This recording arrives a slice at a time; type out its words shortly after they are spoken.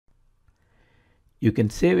You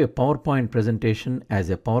can save a PowerPoint presentation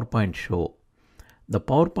as a PowerPoint show. The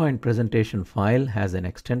PowerPoint presentation file has an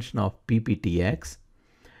extension of PPTX.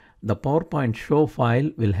 The PowerPoint show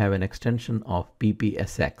file will have an extension of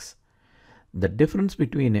PPSX. The difference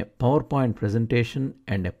between a PowerPoint presentation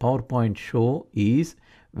and a PowerPoint show is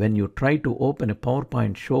when you try to open a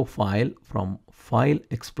PowerPoint show file from File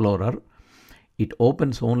Explorer, it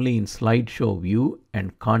opens only in slideshow view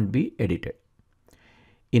and can't be edited.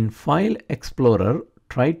 In File Explorer,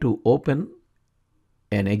 try to open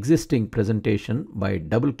an existing presentation by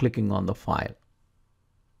double-clicking on the file.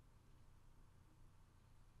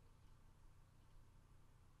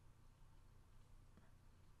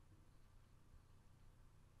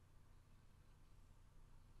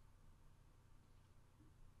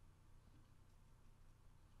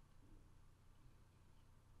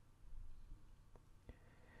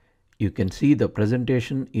 You can see the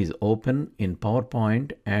presentation is open in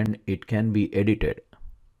PowerPoint and it can be edited.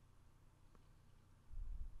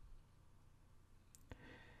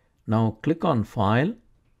 Now click on File,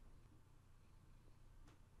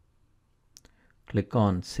 click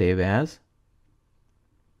on Save As,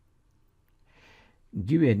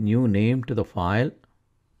 give a new name to the file,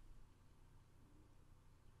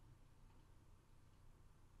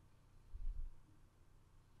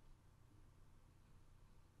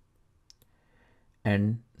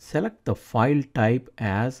 and select the file type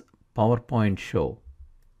as PowerPoint Show.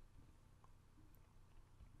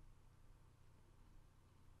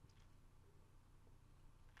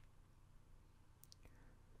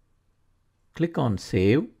 Click on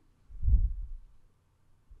Save.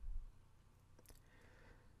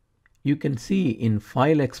 You can see in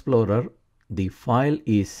File Explorer the file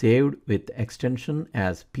is saved with extension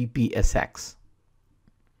as PPSX.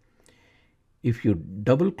 If you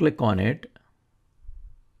double click on it,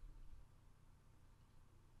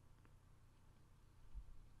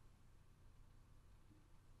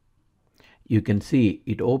 you can see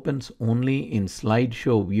it opens only in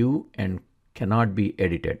slideshow view and cannot be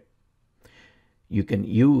edited. You can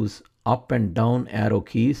use up and down arrow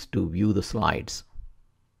keys to view the slides.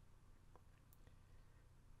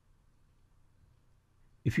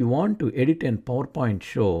 If you want to edit in PowerPoint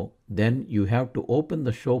show, then you have to open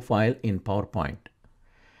the show file in PowerPoint.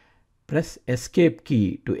 Press Escape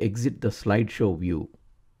key to exit the slideshow view.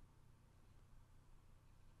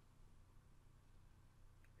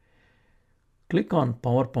 Click on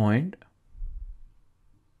PowerPoint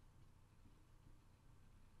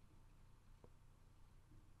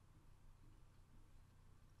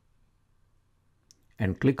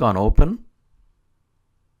and click on Open.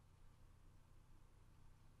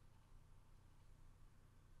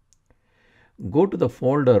 Go to the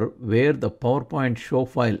folder where the PowerPoint show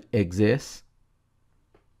file exists.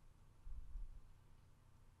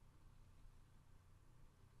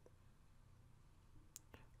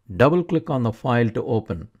 Double-click on the file to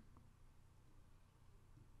open.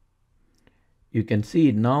 You can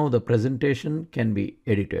see now the presentation can be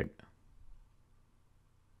edited.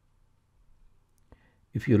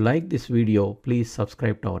 If you like this video, please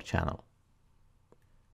subscribe to our channel.